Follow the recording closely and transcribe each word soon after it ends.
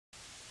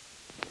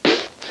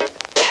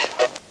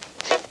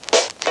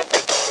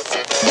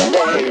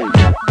Hey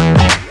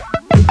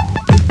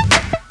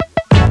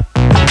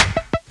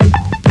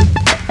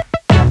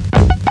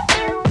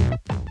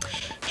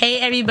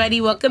everybody,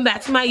 welcome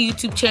back to my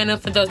YouTube channel.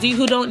 For those of you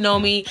who don't know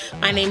me,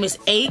 my name is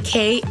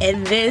AK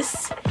and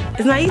this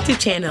is my YouTube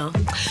channel.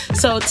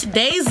 So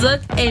today's look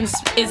is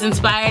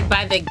inspired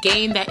by the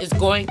game that is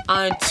going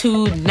on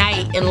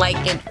tonight in like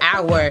an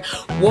hour.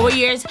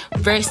 Warriors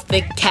versus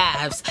the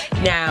Cavs.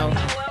 Now,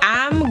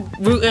 I'm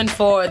rooting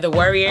for the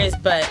Warriors,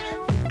 but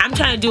I'm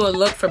trying to do a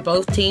look for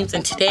both teams,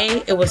 and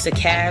today it was the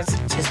Cavs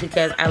just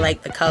because I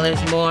like the colors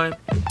more.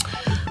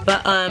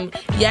 But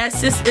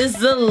yes, this is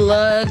the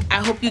look.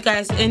 I hope you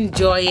guys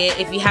enjoy it.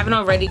 If you haven't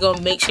already, go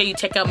make sure you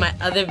check out my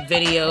other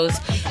videos.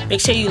 Make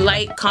sure you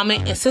like,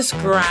 comment, and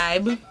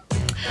subscribe.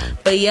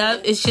 But yeah,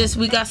 it's just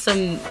we got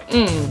some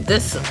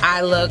this eye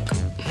look.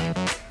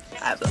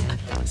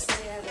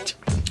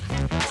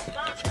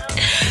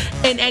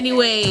 And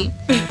anyway,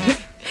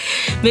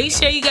 make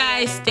sure you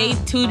guys stay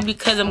tuned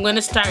because I'm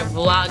gonna start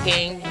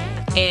vlogging,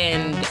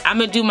 and I'm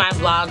gonna do my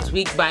vlogs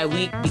week by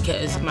week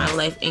because my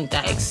life ain't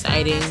that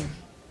exciting.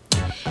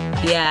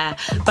 Yeah,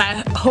 but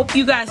I hope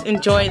you guys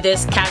enjoy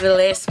this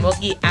Cavaliers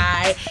smoky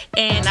eye,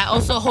 and I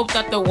also hope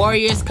that the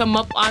Warriors come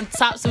up on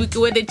top so we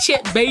can win the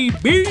chip,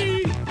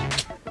 baby.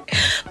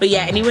 But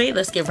yeah, anyway,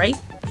 let's get right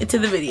into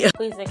the video.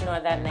 Please ignore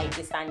that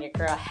Nike sign your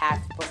girl has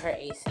to put her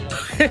AC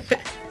in.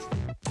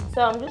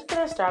 So I'm just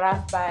going to start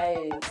off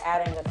by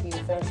adding a few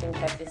finishing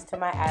touches to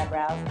my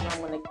eyebrows, and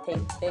I'm going to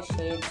take this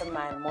shade from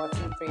my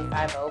Morphe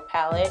 350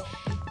 palette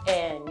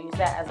and use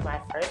that as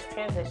my first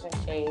transition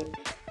shade.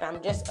 And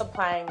I'm just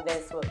applying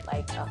this with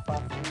like a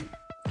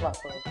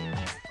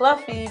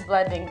fluffy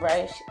blending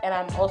brush, and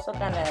I'm also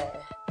gonna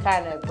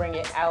kind of bring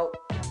it out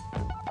to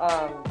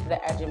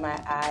the edge of my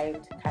eye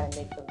to kind of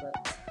make it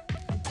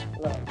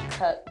look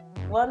cut.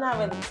 Well, not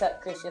really cut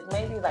creases,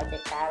 maybe like a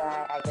cat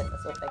eye, I guess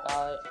that's what they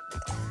call it.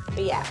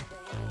 But yeah,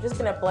 I'm just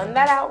gonna blend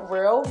that out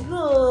real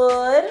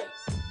good.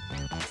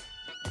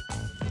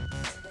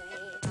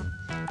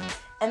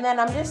 And then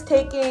I'm just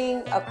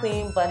taking a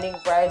clean blending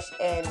brush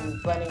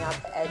and blending out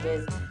the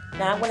edges.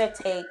 Now I'm gonna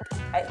take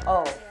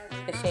the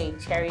shade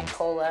Cherry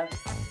Cola,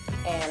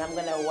 and I'm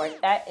gonna work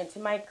that into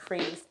my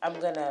crease. I'm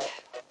gonna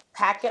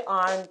pack it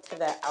on to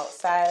the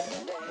outside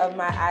of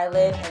my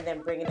eyelid and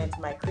then bring it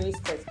into my crease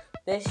because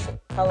this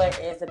color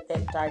is a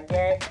bit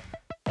darker,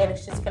 and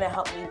it's just gonna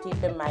help me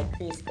deepen my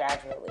crease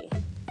gradually.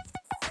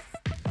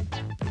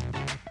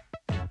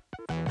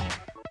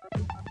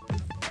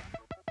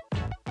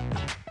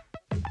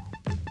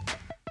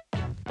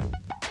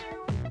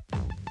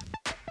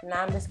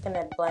 Now I'm just going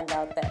to blend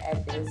out the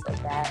edges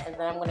of that, and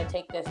then I'm going to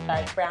take this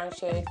dark brown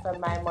shade from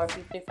my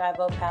Morphe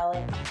 350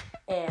 palette,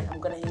 and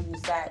I'm going to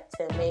use that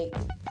to make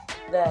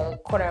the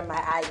corner of my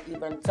eye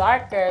even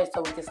darker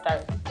so we can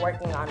start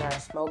working on our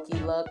smoky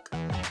look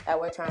that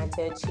we're trying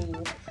to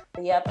achieve.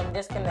 But yep, I'm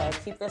just going to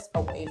keep this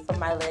away from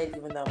my lid,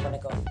 even though I'm going to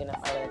go clean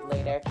up my lid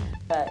later.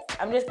 But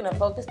I'm just going to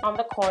focus on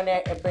the corner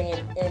and bring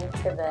it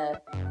into the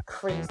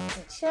crease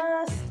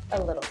just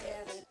a little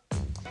bit.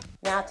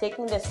 Now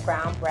taking this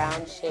brown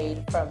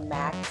shade from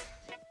MAC,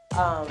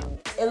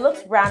 it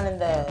looks brown in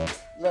the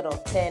little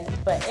tin,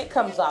 but it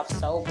comes off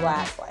so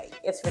black, like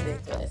it's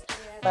ridiculous.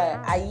 But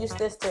I use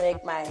this to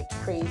make my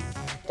crease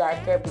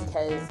darker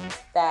because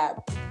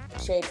that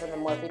shade from the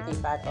Morphe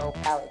 350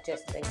 palette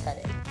just didn't cut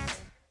it.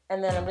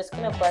 And then I'm just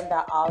gonna blend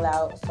that all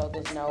out so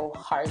there's no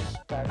harsh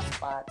dark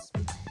spots.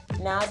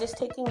 Now just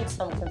taking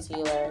some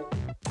concealer,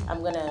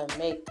 I'm gonna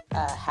make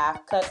a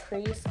half cut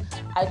crease.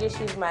 I just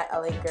use my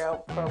LA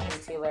Girl Pro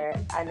Concealer.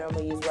 I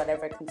normally use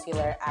whatever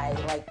concealer I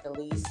like the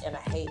least, and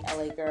I hate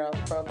LA Girl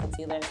Pro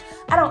Concealer.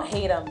 I don't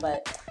hate them,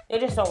 but they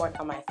just don't work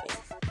on my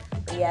face.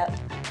 But yep,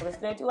 I'm just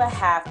gonna do a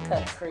half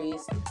cut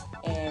crease,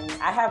 and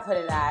I have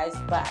hooded eyes,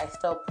 but I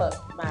still put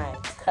my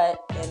cut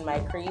in my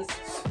crease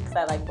because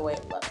I like the way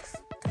it looks.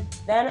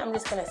 Then I'm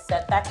just going to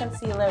set that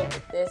concealer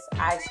with this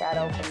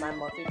eyeshadow from my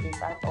Morphe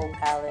 350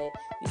 palette.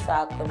 You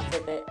saw a glimpse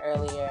of it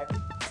earlier.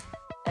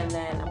 And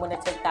then I'm going to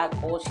take that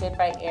gold shade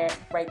right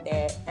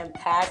there and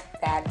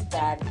pack that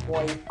bad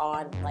boy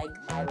on like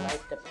my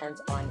life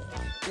depends on it.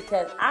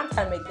 Because I'm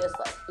trying to make this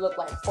look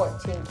like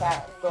 14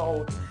 karat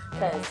gold.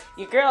 Because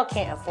your girl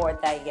can't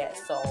afford that yet,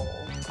 so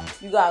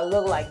you got to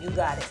look like you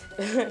got it.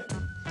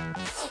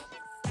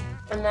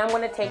 And then I'm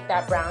going to take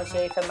that brown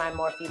shade from my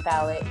Morphe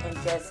palette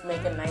and just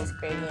make a nice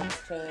gradient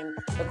between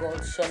the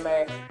gold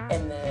shimmer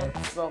and the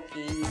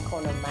smoky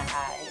corner of my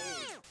eye.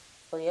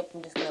 So yep,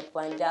 I'm just going to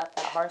blend out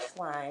that harsh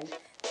line.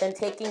 Then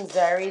taking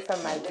Zuri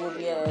from my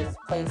Juvia's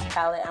Place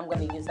palette, I'm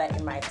going to use that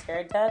in my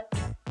tear duct.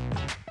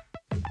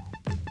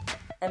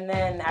 And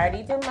then I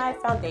already did my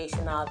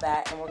foundation, all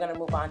that, and we're going to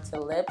move on to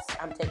lips.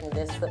 I'm taking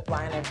this lip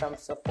liner from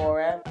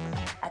Sephora.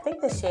 I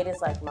think the shade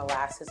is like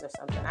molasses or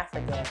something, I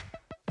forget.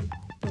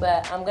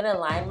 But I'm going to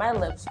line my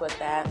lips with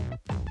that.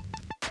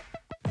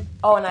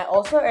 Oh, and I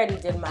also already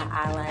did my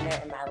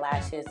eyeliner and my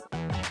lashes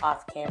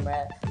off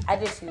camera. I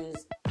just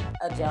used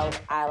a gel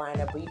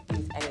eyeliner, but you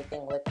can use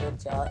anything liquid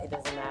gel, it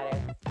doesn't matter.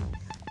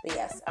 But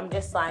yes, I'm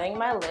just lining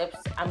my lips.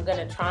 I'm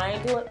gonna try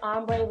and do an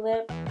ombre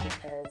lip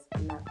because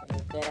I'm not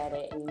very good at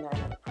it, and you know I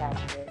need to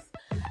practice.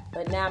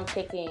 But now I'm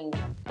taking,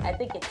 I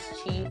think it's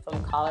Chi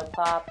from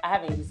Coloupop. I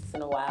haven't used this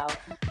in a while.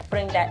 I'm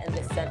putting that in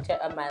the center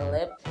of my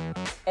lip,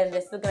 and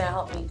this is gonna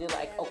help me do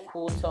like a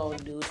cool tone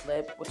nude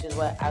lip, which is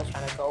what I was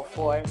trying to go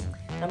for.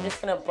 I'm just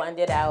gonna blend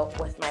it out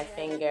with my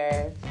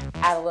finger,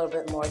 add a little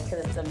bit more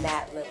because it's a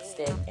matte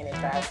lipstick and it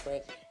dries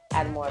quick.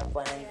 Add more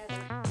blend.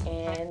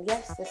 And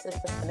yes, this is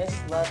the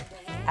finished look.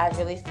 I was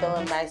really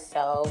feeling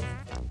myself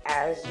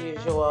as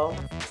usual.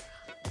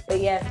 But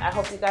yes, I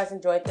hope you guys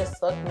enjoyed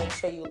this look. Make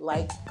sure you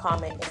like,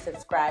 comment, and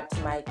subscribe to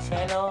my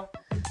channel.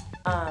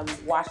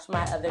 Watch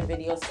my other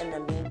videos in the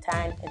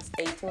meantime, and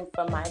stay tuned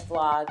for my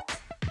vlog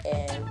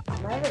and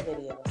my other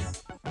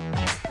videos.